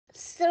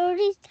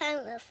story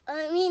time of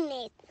a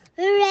minute.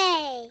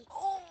 Hooray!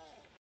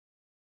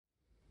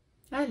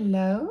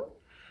 Hello?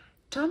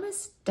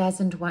 Thomas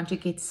doesn't want to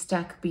get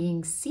stuck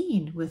being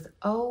seen with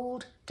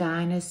old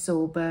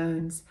dinosaur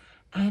bones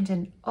and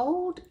an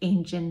old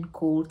engine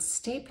called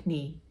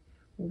Stepney.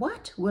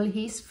 What will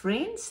his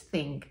friends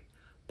think?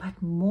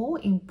 But more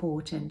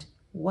important,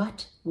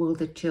 what will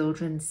the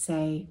children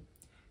say?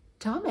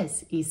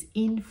 Thomas is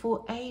in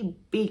for a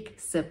big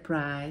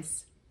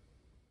surprise.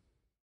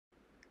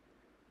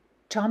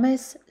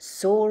 Thomas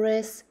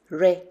Saurus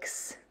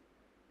Rex.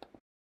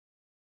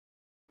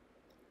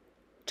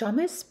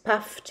 Thomas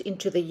puffed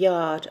into the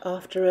yard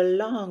after a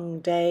long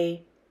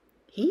day.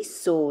 He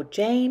saw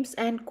James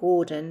and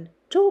Gordon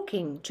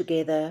talking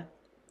together.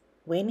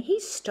 When he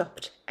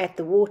stopped at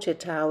the water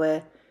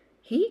tower,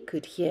 he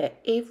could hear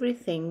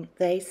everything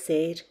they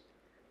said.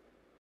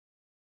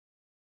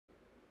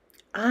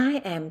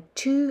 "I am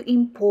too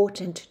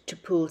important to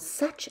pull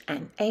such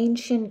an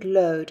ancient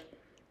load,"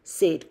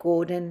 said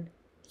Gordon.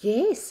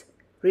 "Yes,"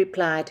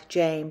 replied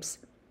James.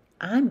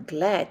 "I'm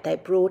glad they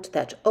brought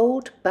that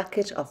old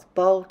bucket of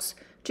bolts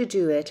to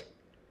do it.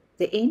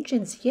 The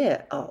engines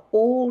here are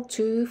all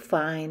too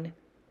fine.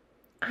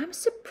 I'm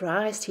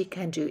surprised he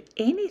can do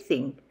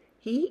anything.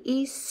 He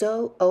is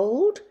so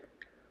old.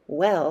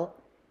 Well,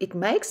 it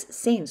makes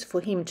sense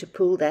for him to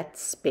pull that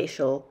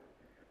special.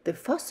 The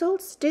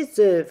fossils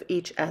deserve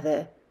each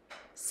other,"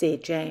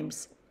 said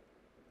James.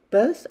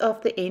 Both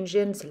of the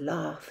engines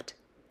laughed.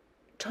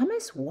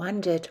 Thomas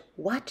wondered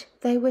what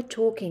they were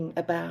talking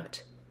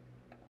about.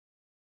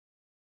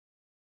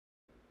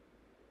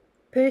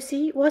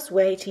 Percy was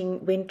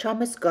waiting when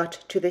Thomas got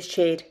to the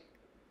shed.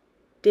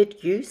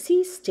 "Did you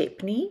see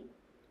Stepney?"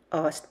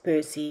 asked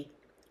Percy.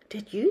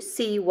 "Did you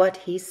see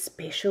what his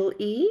special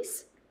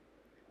is?"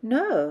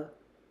 "No,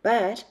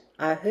 but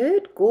I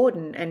heard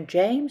Gordon and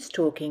James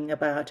talking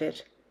about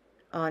it,"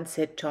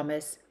 answered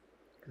Thomas.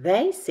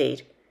 "They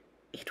said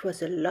it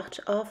was a lot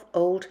of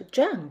old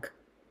junk."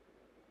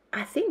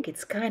 "I think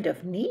it's kind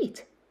of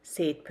neat,"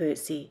 said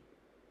Percy.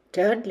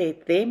 "Don't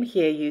let them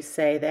hear you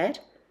say that,"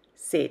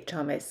 said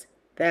Thomas.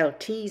 "They'll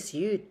tease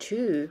you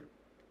too."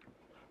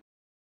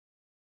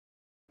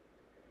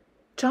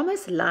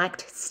 Thomas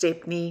liked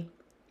Stepney.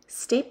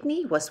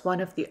 Stepney was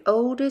one of the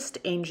oldest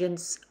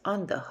engines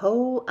on the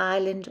whole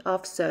island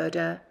of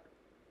Soda.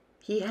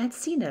 He had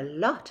seen a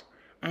lot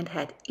and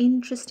had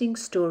interesting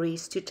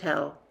stories to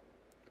tell.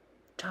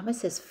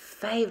 Thomas's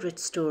favourite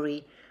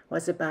story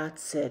was about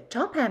Sir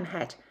Topham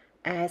Hatt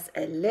as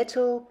a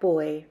little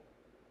boy.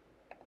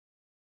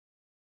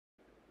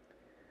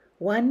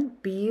 One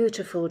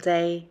beautiful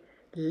day,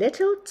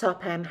 little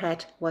Topham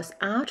Hatt was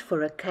out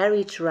for a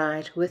carriage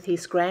ride with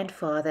his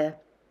grandfather.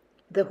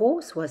 The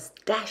horse was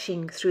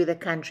dashing through the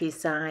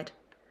countryside.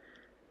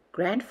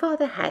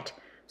 Grandfather Hatt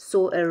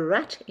saw a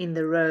rut in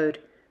the road,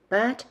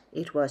 but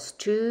it was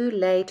too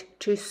late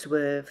to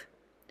swerve.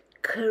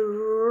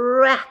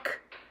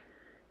 Crack!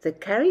 The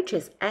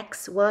carriage's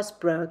axe was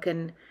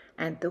broken,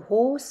 and the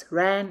horse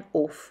ran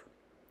off.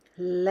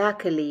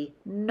 Luckily,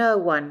 no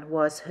one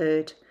was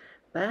hurt,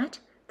 but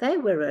they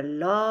were a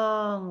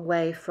long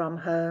way from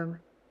home.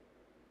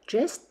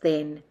 Just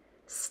then,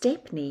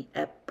 Stepney,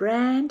 a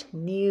brand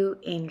new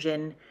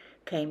engine,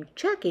 came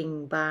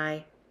chugging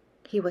by.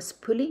 He was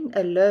pulling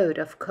a load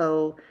of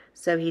coal,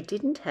 so he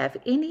didn't have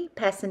any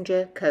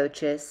passenger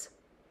coaches.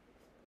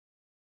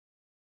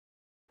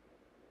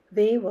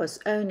 There was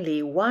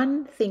only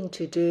one thing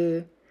to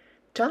do.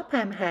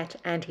 Topham Hatt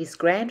and his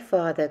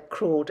grandfather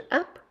crawled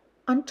up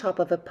on top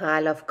of a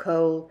pile of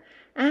coal,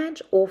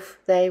 and off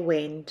they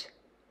went.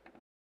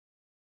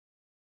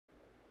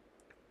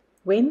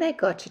 When they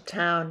got to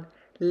town,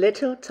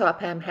 little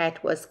Topham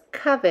Hatt was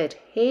covered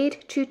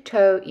head to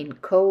toe in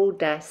coal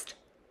dust.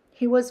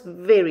 He was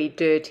very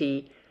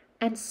dirty,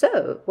 and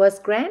so was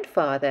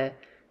grandfather,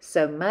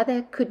 so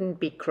mother couldn't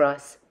be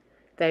cross.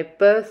 They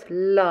both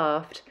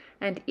laughed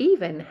and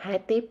even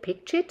had their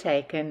picture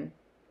taken.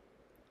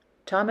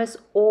 Thomas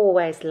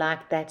always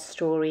liked that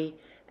story,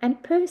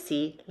 and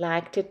Percy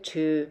liked it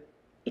too.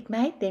 It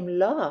made them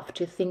laugh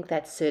to think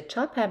that Sir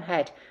Topham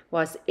Hatt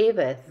was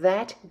ever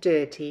that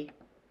dirty.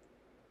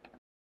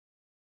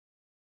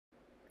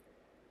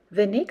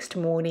 The next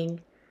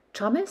morning,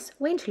 Thomas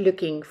went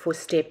looking for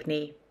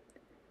Stepney.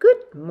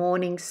 "Good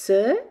morning,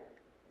 sir,"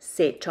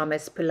 said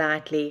Thomas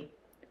politely.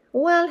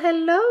 "Well,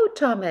 hello,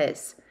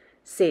 Thomas,"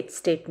 said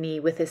Stepney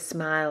with a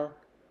smile.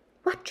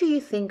 "What do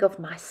you think of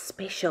my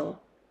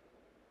special?"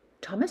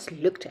 Thomas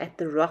looked at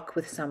the rock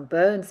with some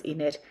bones in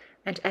it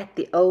and at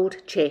the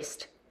old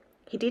chest.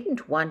 He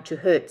didn't want to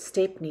hurt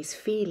Stepney's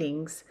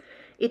feelings.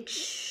 "It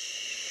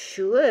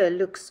sure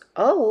looks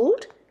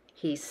old,"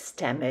 he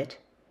stammered.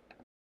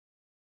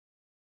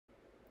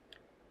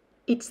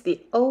 "It's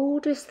the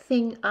oldest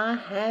thing I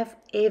have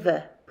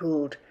ever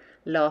pulled,"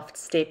 laughed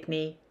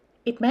Stepney.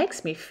 "It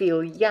makes me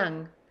feel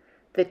young.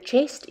 The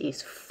chest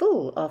is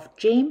full of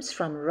gems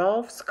from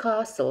Rolf's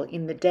castle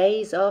in the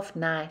days of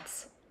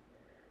knights.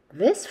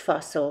 This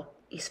fossil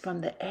is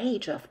from the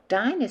age of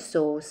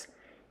dinosaurs.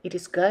 It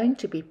is going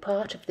to be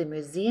part of the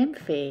museum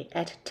fair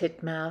at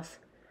Titmouth.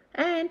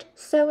 And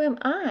so am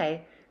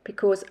I,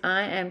 because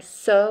I am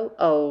so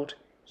old,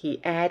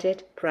 he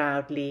added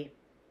proudly.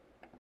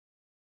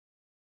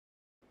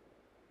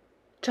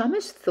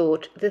 Thomas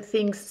thought the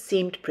things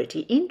seemed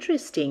pretty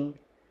interesting,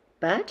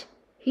 but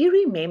he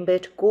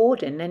remembered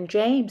Gordon and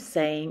James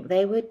saying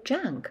they were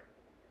junk.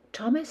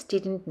 Thomas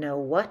didn't know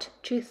what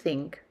to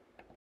think.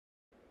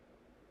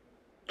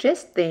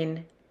 Just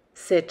then,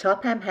 Sir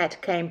Topham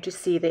Hatt came to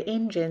see the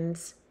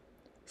engines.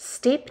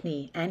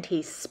 Stepney and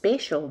his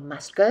special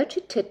must go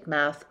to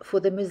Titmouth for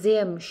the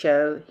museum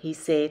show, he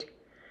said.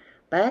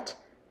 But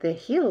the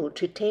hill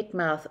to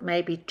Titmouth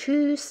may be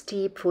too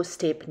steep for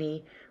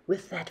Stepney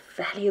with that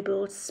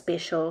valuable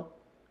special,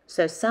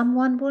 so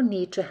someone will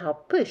need to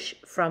help push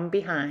from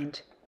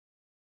behind.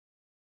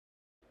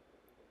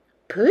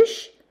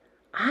 Push?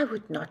 I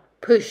would not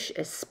push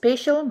a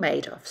special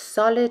made of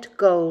solid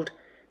gold,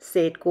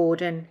 said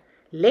Gordon,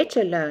 let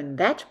alone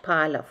that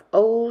pile of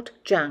old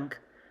junk.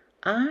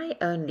 I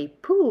only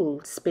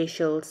pull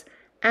specials,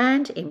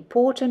 and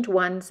important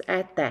ones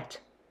at that.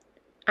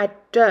 I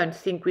don't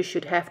think we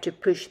should have to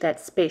push that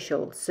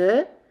special,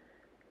 sir,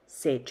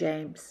 said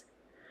James.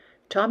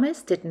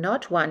 Thomas did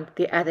not want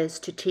the others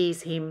to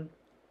tease him,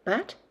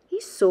 but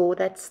he saw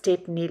that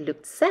Stepney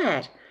looked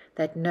sad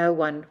that no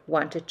one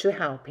wanted to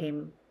help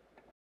him.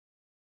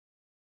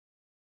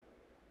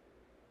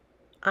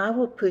 I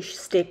will push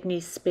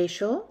Stepney's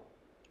special,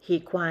 he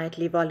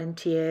quietly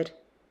volunteered.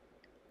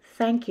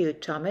 Thank you,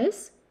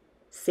 Thomas,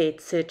 said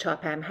Sir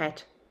Topham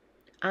Hatt.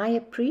 I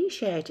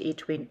appreciate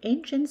it when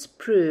engines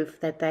prove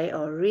that they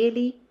are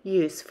really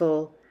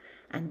useful.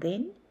 And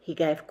then he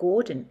gave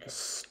Gordon a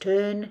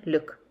stern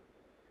look.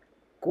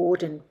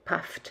 Gordon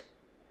puffed,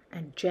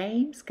 and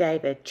James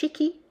gave a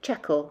cheeky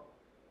chuckle.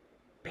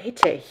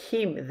 Better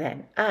him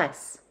than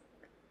us,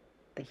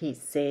 he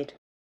said.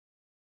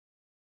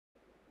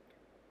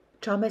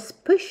 Thomas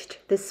pushed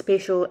the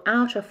special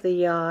out of the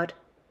yard.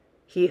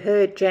 He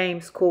heard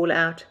James call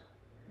out,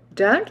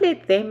 "Don't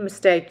let them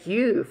mistake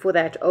you for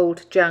that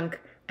old junk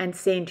and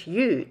send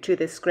you to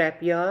the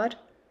scrap yard."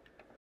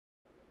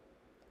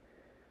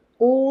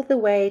 All the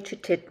way to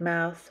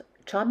Titmouth,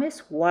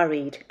 Thomas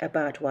worried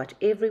about what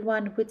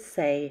everyone would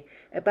say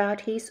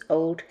about his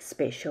old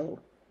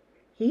special.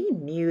 He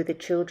knew the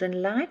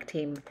children liked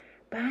him,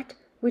 but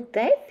would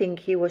they think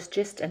he was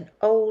just an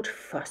old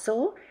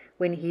fossil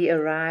when he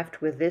arrived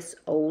with this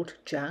old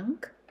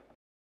junk?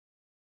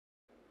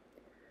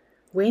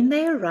 When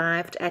they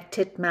arrived at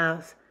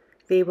Titmouth,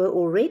 there were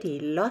already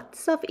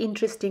lots of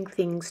interesting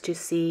things to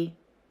see.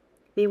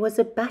 There was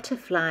a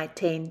butterfly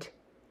tent,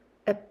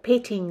 a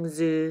petting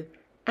zoo,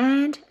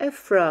 and a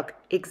frog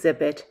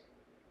exhibit.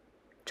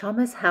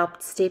 Thomas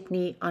helped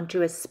Stepney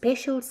onto a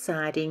special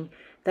siding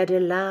that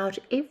allowed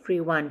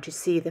everyone to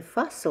see the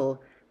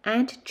fossil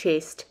and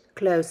chest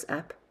close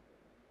up,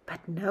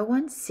 but no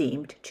one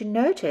seemed to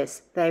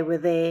notice they were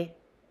there.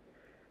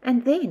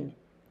 And then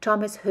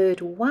Thomas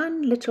heard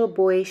one little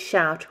boy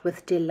shout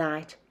with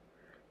delight,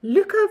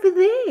 "Look over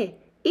there!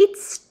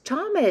 It's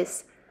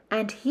Thomas,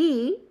 and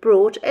he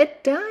brought a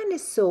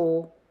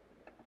dinosaur."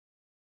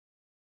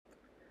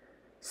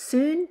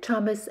 Soon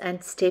Thomas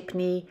and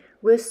Stepney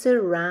were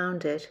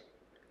surrounded.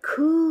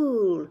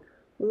 Cool!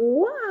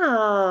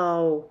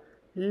 Wow!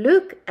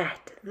 Look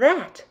at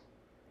that!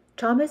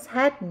 Thomas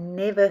had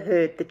never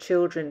heard the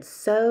children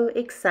so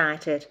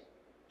excited.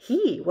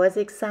 He was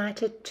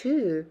excited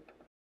too.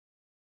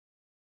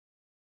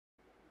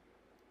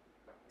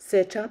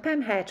 Sir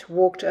Topham Hatt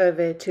walked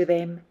over to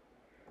them.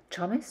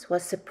 Thomas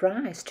was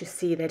surprised to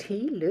see that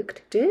he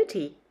looked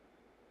dirty.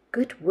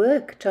 "Good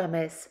work,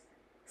 Thomas,"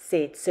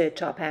 said Sir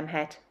Topham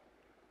Hatt.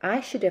 "I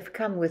should have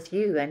come with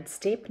you and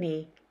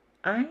Stepney.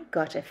 I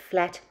got a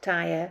flat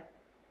tire.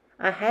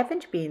 I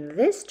haven't been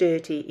this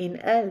dirty in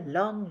a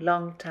long,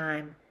 long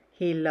time,"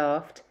 he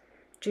laughed.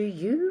 "Do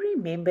you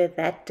remember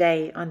that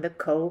day on the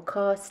coal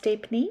car,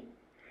 Stepney?"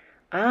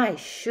 "I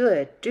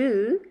sure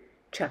do,"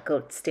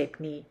 chuckled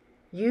Stepney.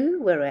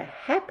 "You were a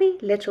happy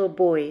little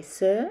boy,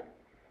 sir.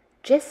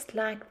 Just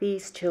like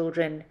these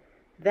children,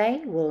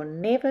 they will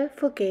never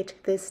forget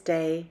this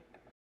day."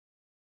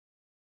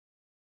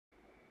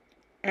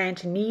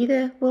 "And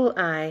neither will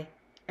I,"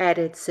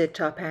 added Sir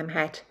Topham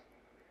Hatt.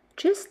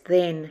 Just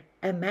then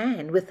a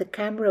man with a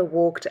camera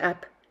walked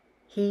up.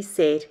 He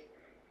said,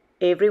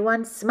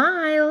 "Everyone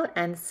smile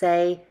and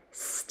say,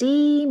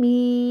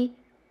 'Steamy!'"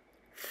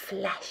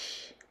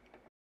 Flash!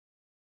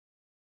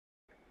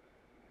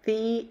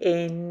 The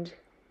end.